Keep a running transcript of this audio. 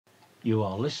You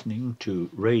are listening to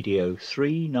Radio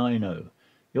 390,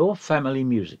 your family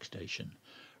music station.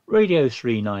 Radio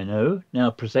 390 now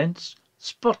presents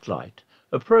Spotlight,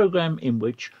 a programme in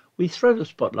which we throw the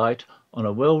spotlight on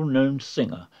a well-known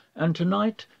singer. And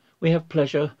tonight we have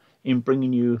pleasure in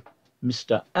bringing you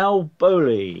Mr. Al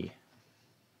Bowley.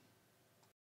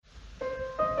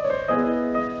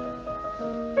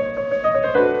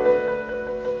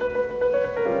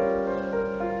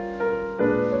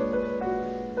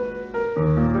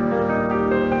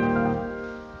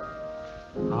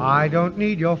 I don't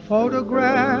need your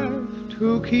photograph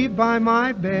to keep by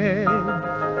my bed.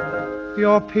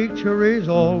 Your picture is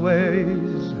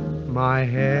always my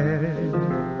head.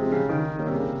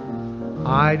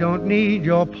 I don't need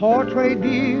your portrait,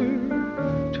 dear,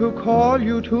 to call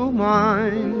you to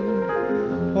mind.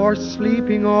 For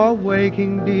sleeping or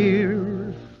waking,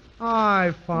 dear,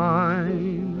 I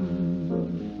find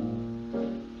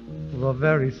the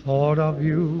very thought of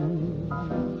you,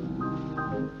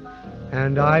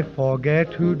 and I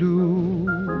forget to do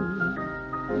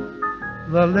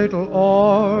the little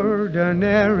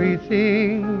ordinary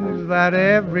things that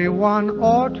everyone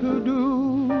ought to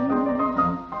do.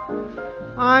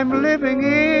 I'm living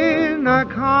in a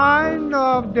kind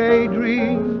of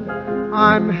daydream.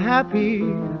 I'm happy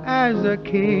as a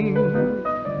king,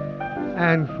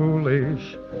 and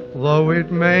foolish though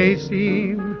it may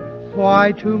seem,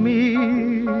 why to me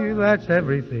that's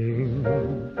everything.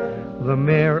 The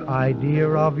mere idea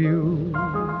of you,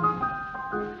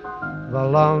 the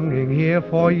longing here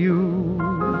for you.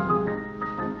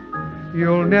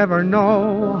 You'll never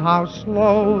know how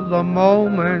slow the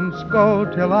moments go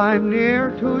till I'm near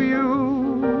to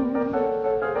you.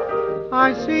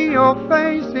 I see your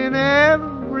face in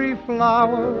every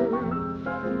flower,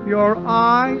 your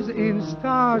eyes in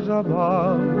stars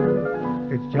above.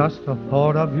 It's just the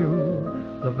thought of you,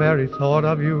 the very thought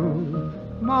of you,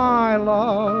 my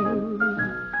love.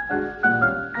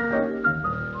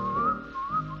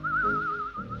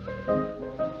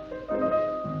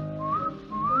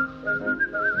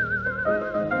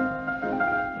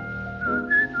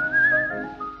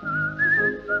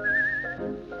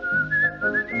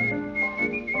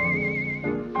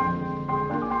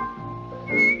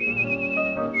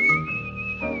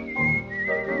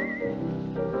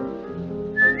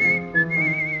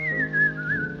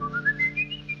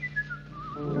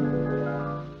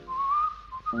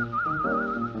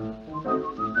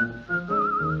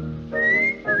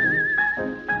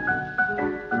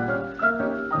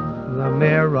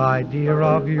 Idea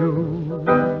of you,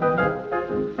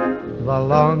 the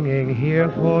longing here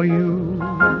for you.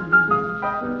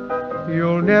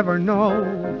 You'll never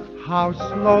know how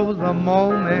slow the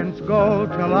moments go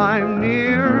till I'm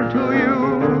near to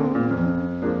you.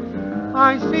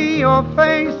 I see your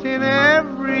face in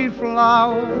every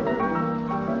flower,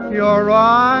 your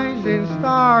eyes in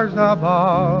stars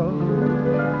above.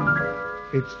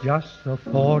 It's just the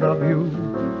thought of you,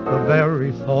 the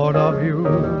very thought of you,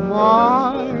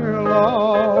 my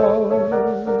love.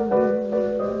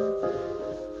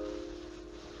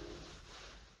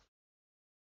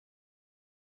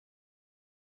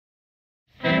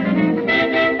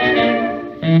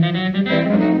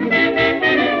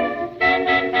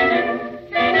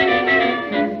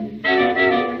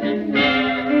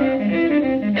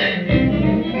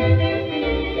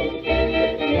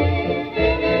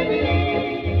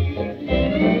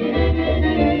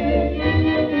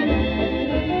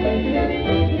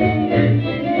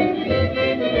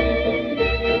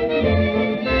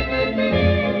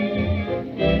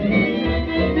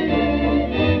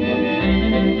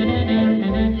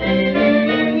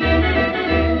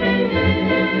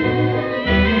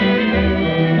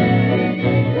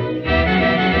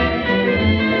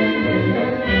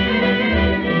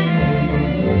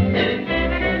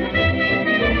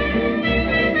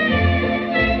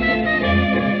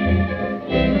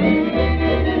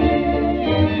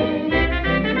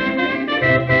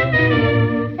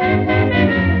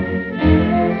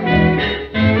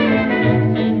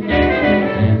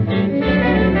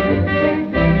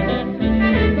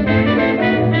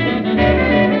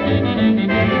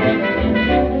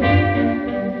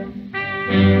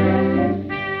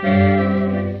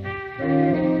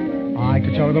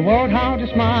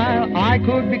 I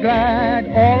could be glad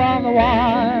all on the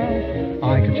while.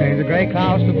 I could change the gray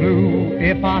clouds to blue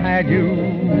if I had you.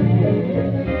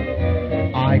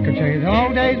 I could change the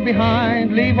old days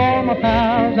behind, leave all my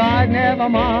pals, I'd never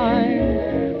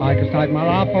mind. I could start my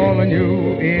life all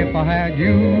anew if I had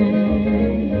you.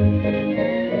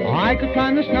 I could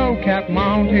climb the snow-capped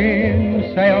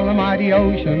mountains, sail the mighty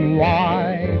ocean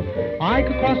wide. I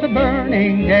could cross the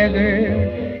burning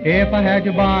desert if I had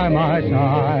you by my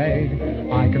side.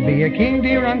 I could be a king,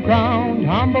 dear, uncrowned,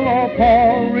 humble or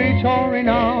poor, rich or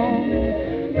renowned.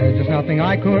 There's just nothing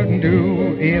I couldn't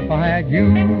do if I had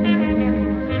you.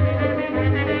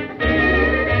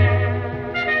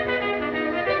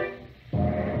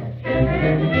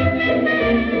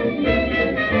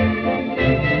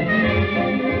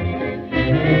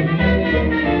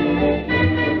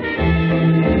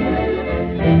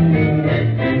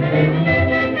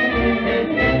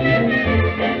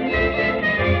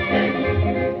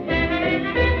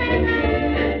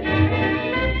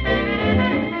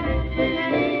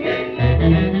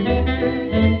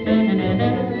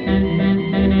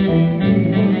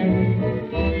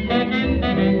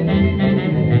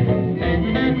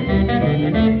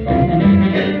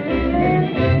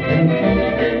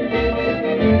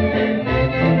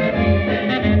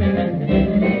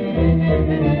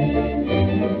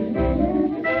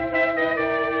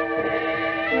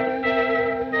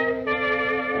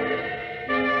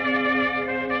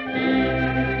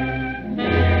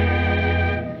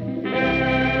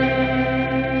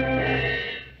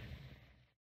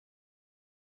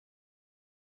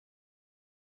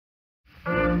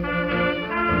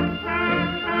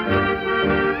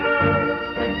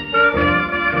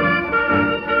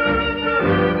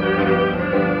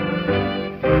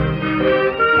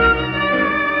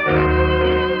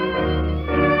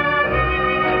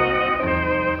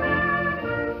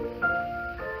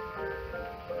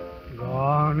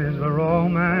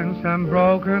 And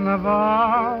broken the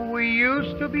vow. We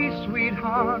used to be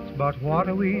sweethearts, but what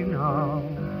are we now?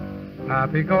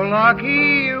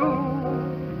 Happy-go-lucky you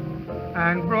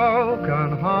and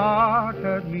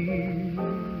broken-hearted me.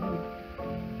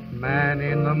 Man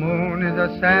in the moon is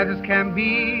as sad as can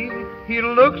be. He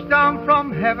looks down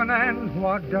from heaven and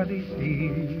what does he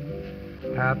see?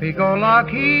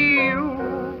 Happy-go-lucky you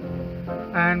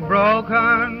and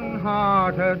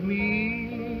broken-hearted me.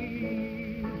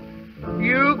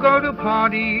 You go to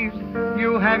parties,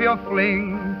 you have your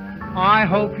fling, I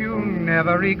hope you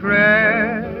never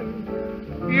regret.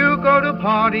 You go to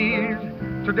parties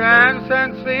to dance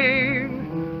and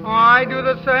sing, I do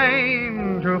the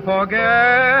same to forget.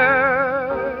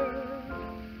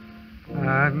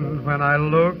 And when I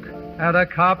look at a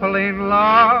couple in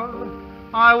love,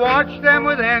 I watch them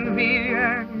with envy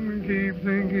and keep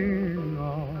thinking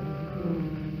of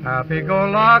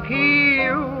happy-go-lucky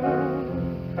you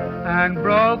and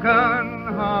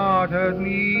broken-hearted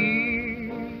me.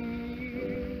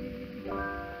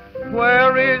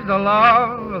 Where is the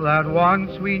love that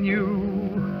once we knew,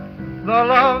 the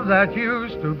love that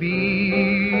used to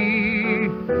be?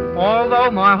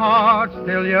 Although my heart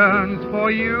still yearns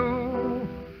for you,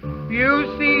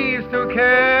 you cease to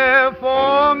care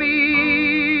for me.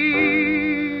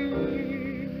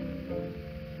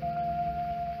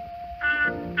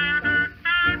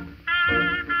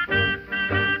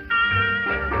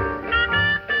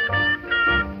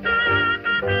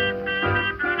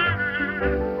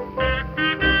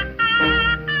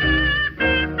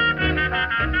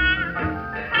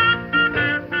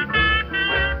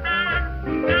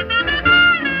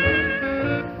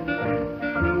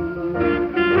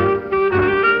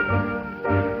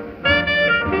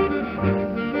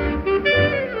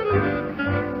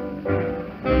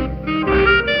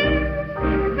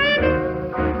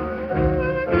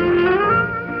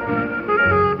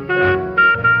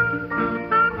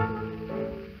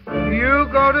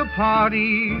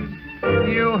 Parties,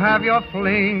 you have your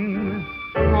fling,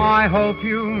 I hope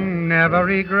you never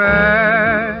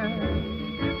regret.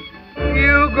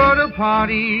 You go to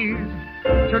parties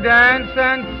to dance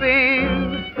and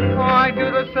sing, I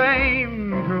do the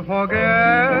same to forget.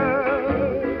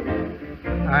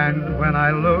 And when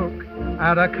I look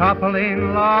at a couple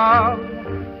in love,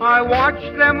 I watch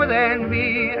them with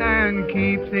envy and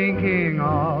keep thinking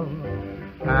of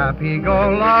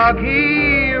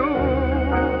happy-go-lucky you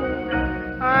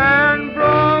and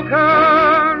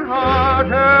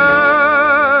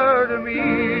broken-hearted me.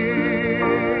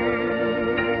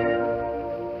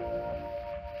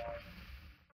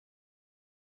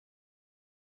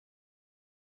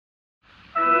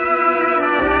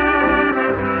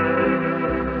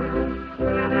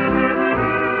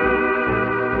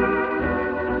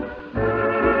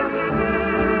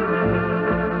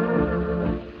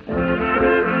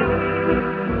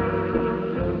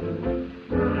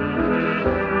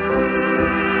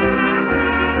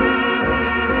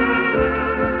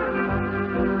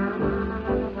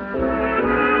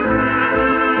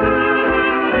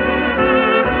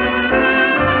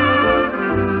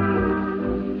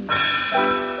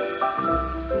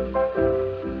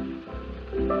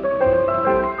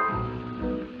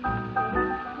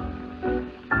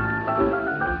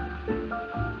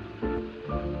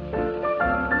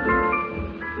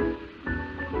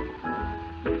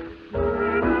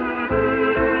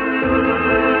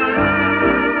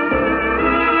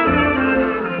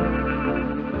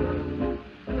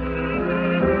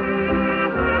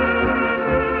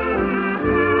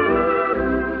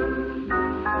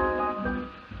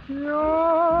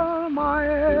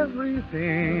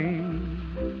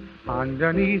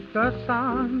 underneath the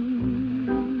sun.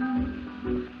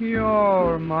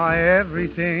 You're my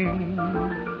everything,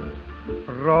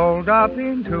 rolled up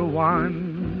into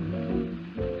one.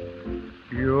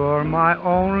 You're my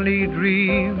only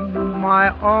dream, my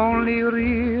only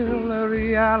real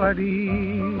reality.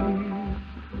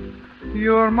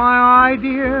 You're my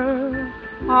idea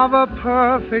of a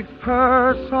perfect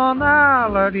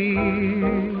personality.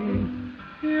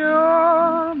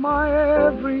 You're my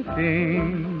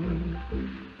everything,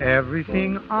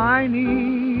 everything I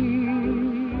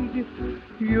need.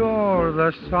 You're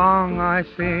the song I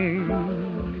sing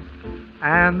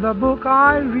and the book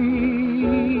I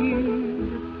read.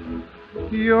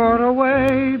 You're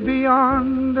away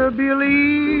beyond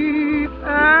belief,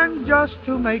 and just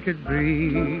to make it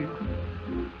brief,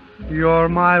 you're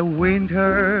my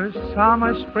winter,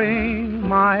 summer, spring,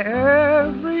 my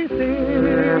everything.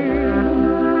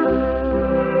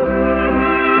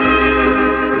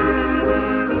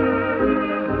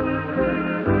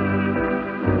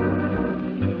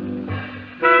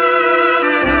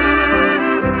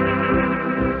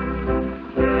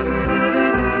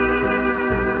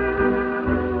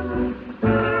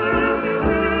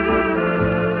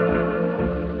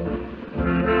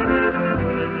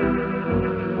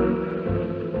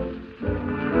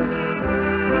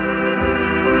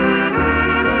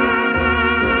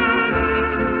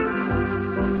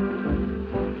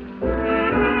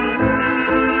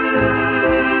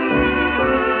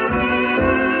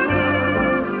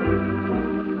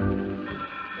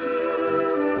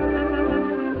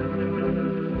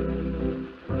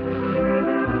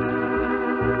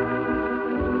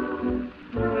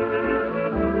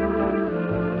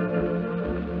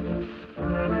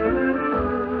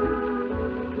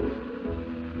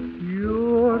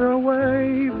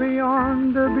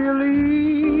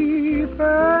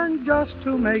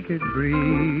 To make it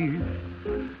brief,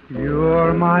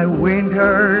 you're my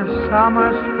winter,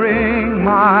 summer, spring,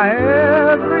 my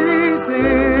everything.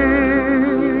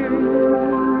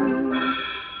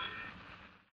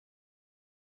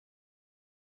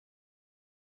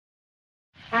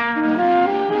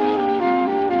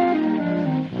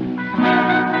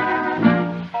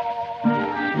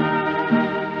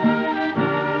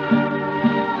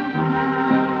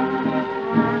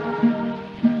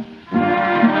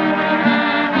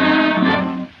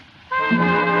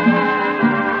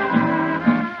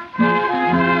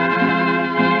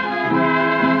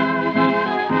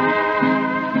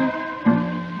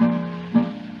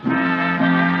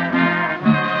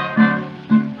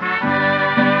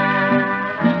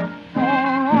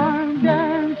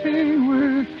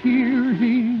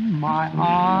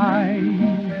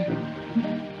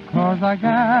 The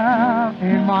gal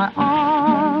in my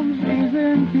arms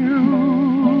isn't you,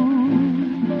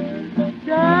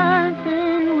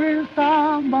 dancing with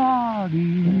somebody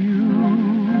new,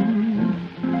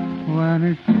 when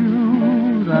it's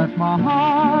you that my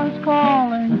heart's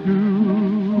calling to,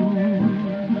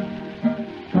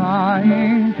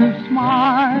 trying to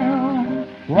smile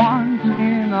once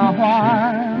in a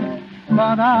while,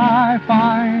 but I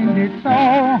find it so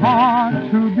hard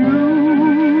to do.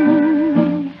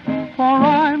 For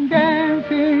I'm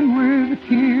dancing with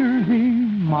tears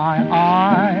in my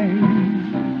eyes,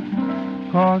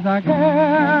 'cause a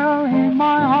girl in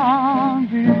my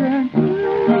arms isn't you.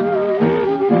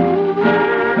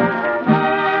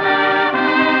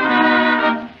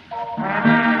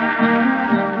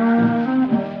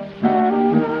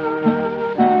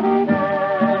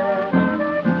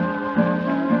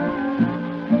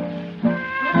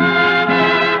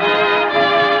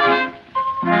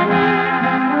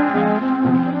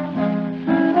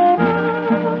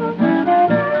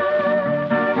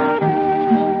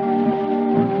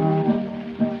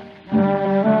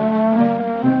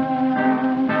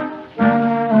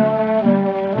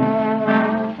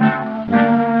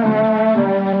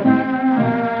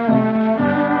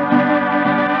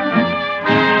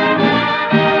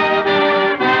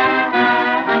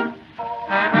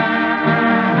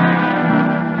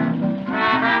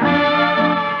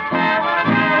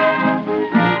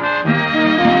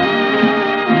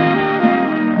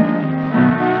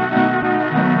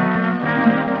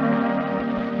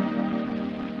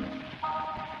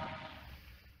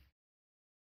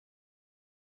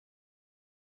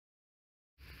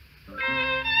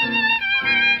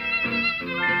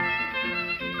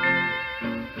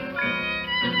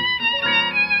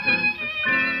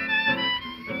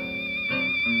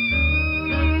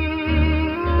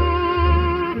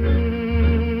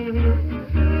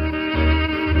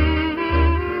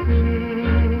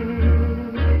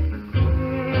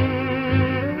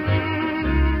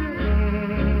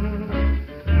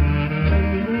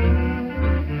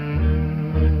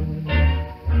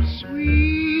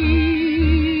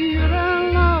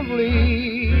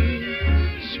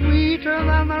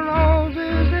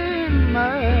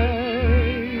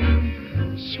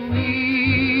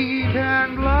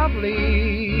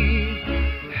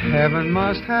 Heaven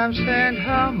must have sent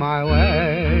her my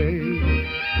way.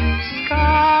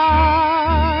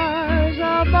 Skies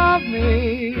above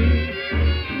me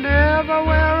never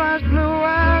were as blue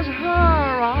as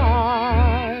her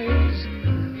eyes.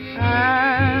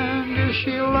 And if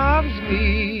she loves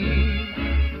me,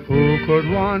 who could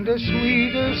want a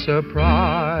sweeter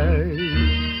surprise?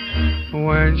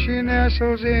 When she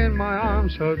nestles in my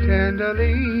arms so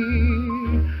tenderly,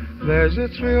 there's a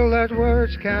thrill that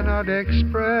words cannot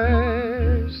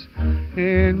express.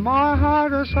 In my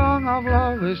heart a song of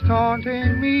love is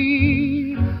taunting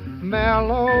me,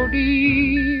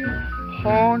 melody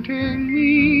haunting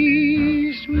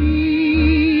me,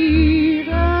 sweet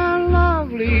and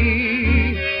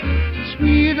lovely,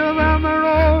 sweeter than the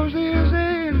roses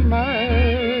in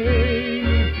May.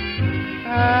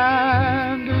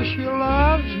 And if she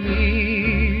loves me,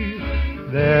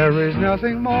 there is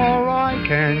nothing more I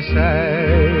can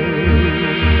say.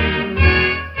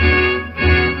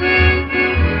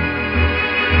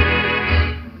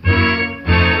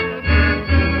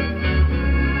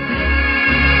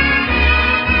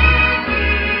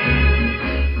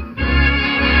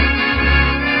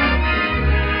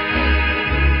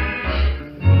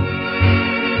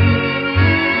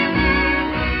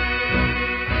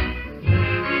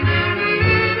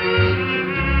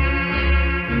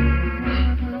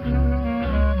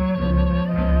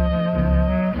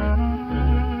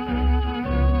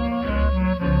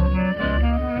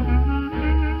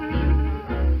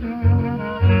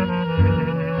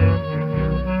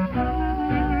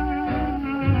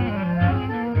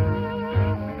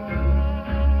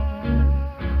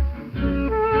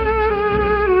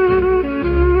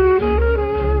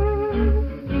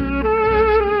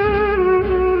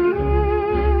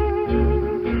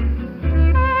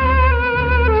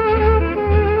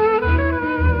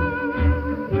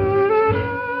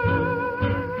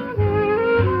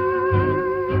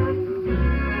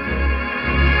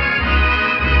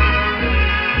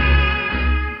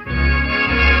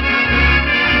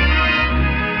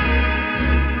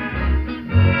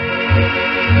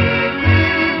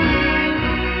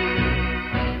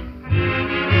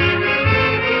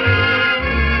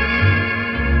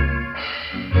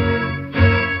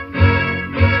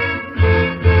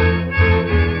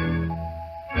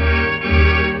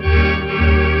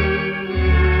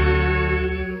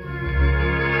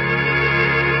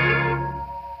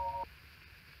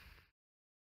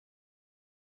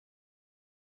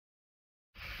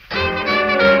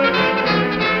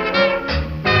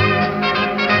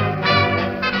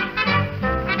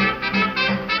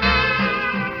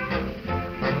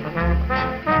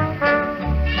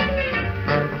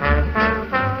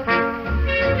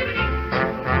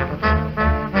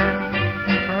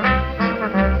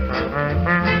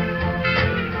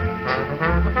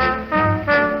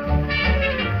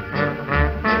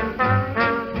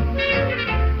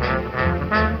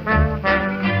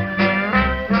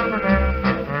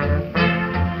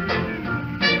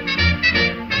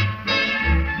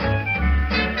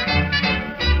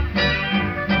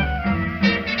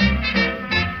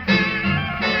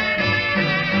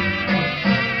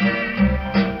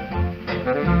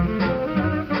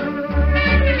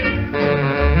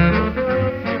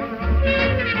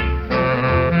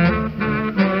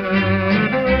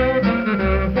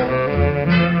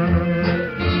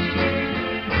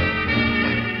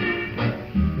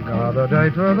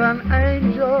 date with an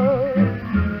angel,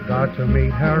 got to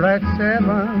meet her at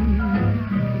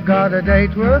 7. Got a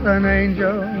date with an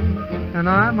angel, and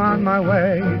I'm on my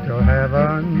way to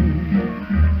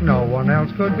heaven. No one else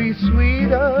could be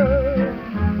sweeter,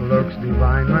 looks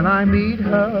divine when I meet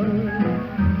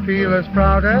her. Feel as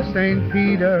proud as St.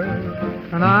 Peter,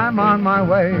 and I'm on my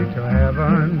way to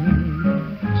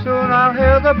heaven. Soon I'll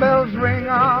hear the bells ring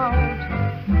out,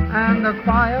 and the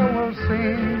choir will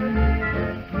sing.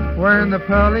 When the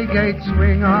pearly gates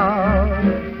swing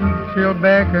out, she'll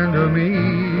beckon to me.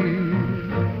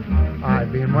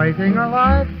 I've been waiting a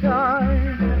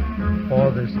lifetime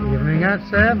for this evening at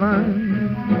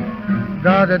 7.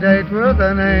 Got a date with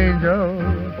an angel,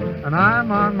 and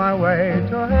I'm on my way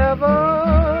to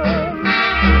heaven.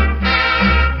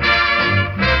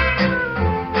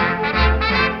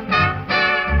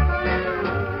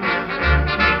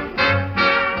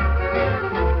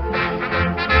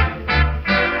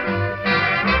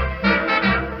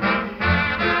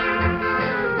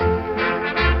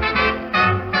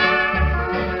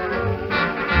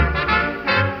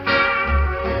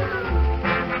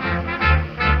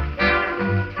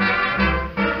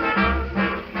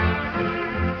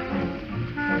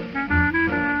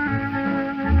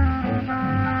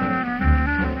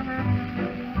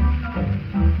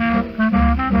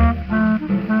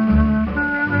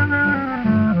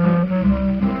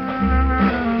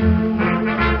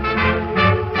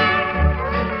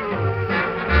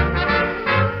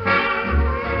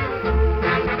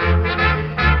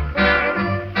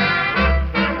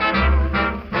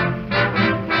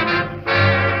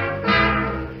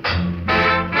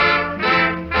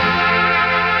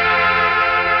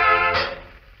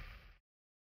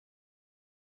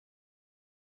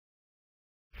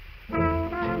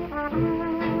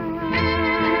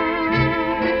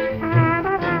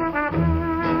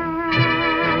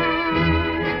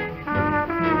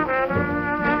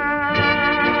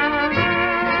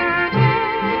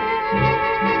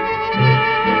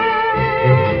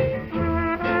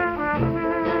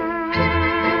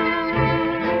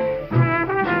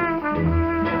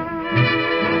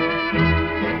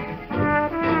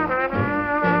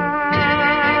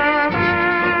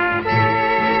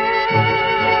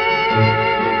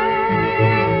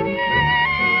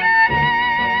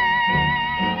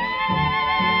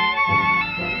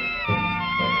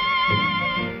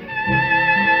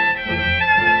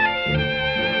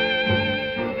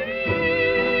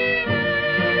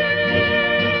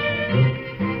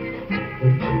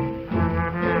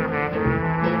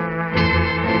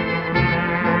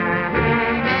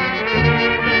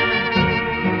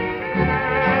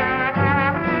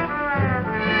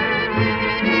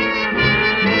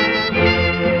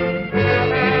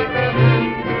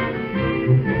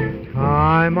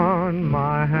 time on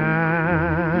my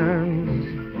hands,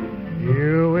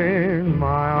 you in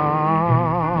my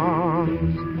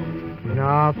arms,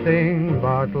 nothing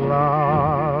but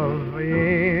love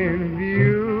in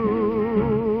view.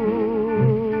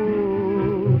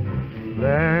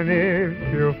 Then if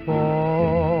you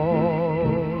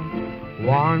fall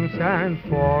once and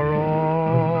for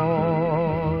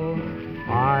all,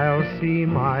 I'll see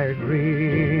my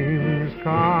dreams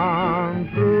come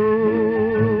true.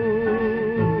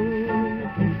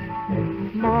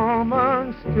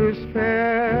 Moments to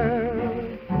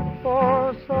spare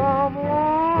for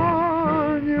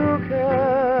someone you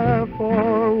care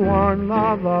for, one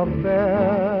love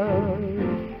affair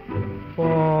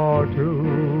for two.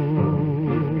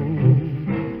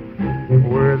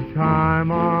 With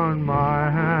time on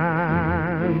my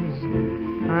hands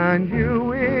and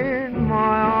you in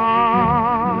my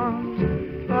arms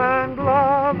and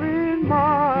love in my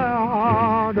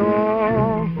heart,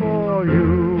 all for you.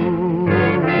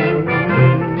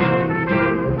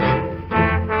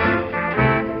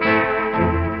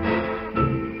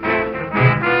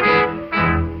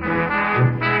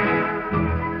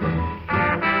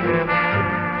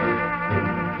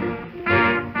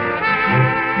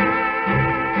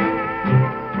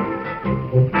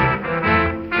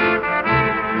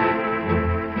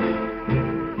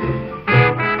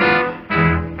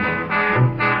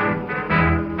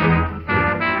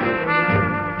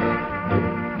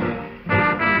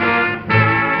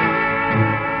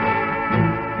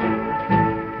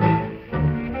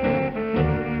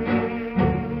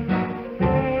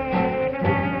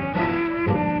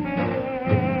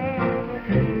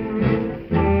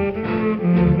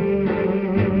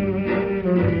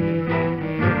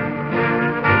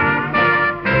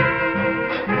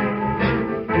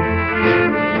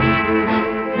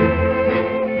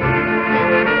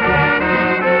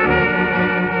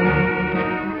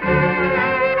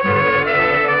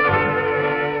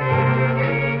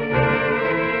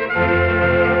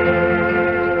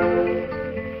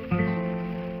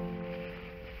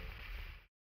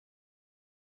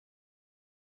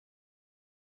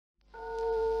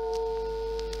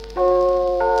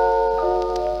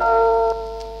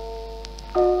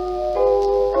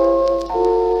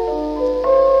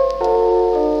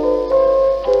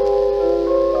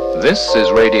 This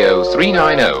is Radio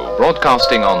 390,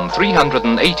 broadcasting on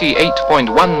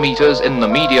 388.1 meters in the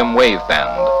medium wave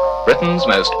band, Britain's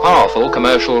most powerful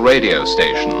commercial radio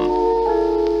station.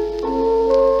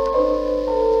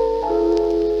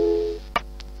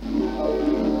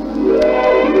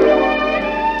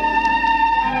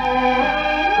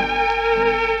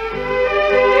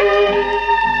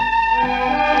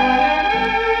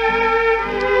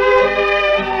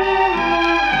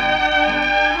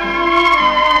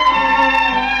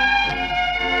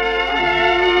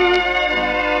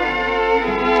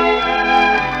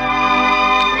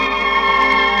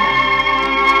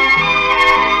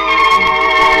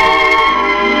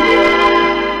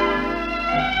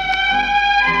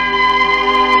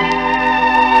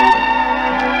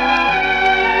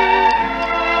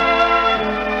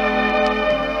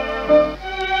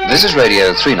 This is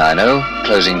Radio 390,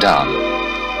 closing down.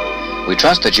 We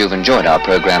trust that you've enjoyed our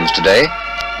programs today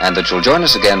and that you'll join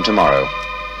us again tomorrow.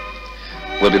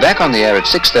 We'll be back on the air at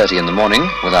 6:30 in the morning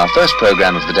with our first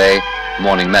program of the day,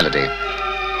 Morning Melody.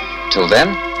 Till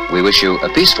then, we wish you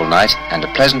a peaceful night and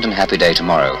a pleasant and happy day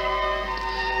tomorrow.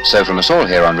 So from us all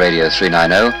here on Radio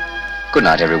 390, good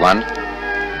night everyone.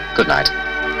 Good night.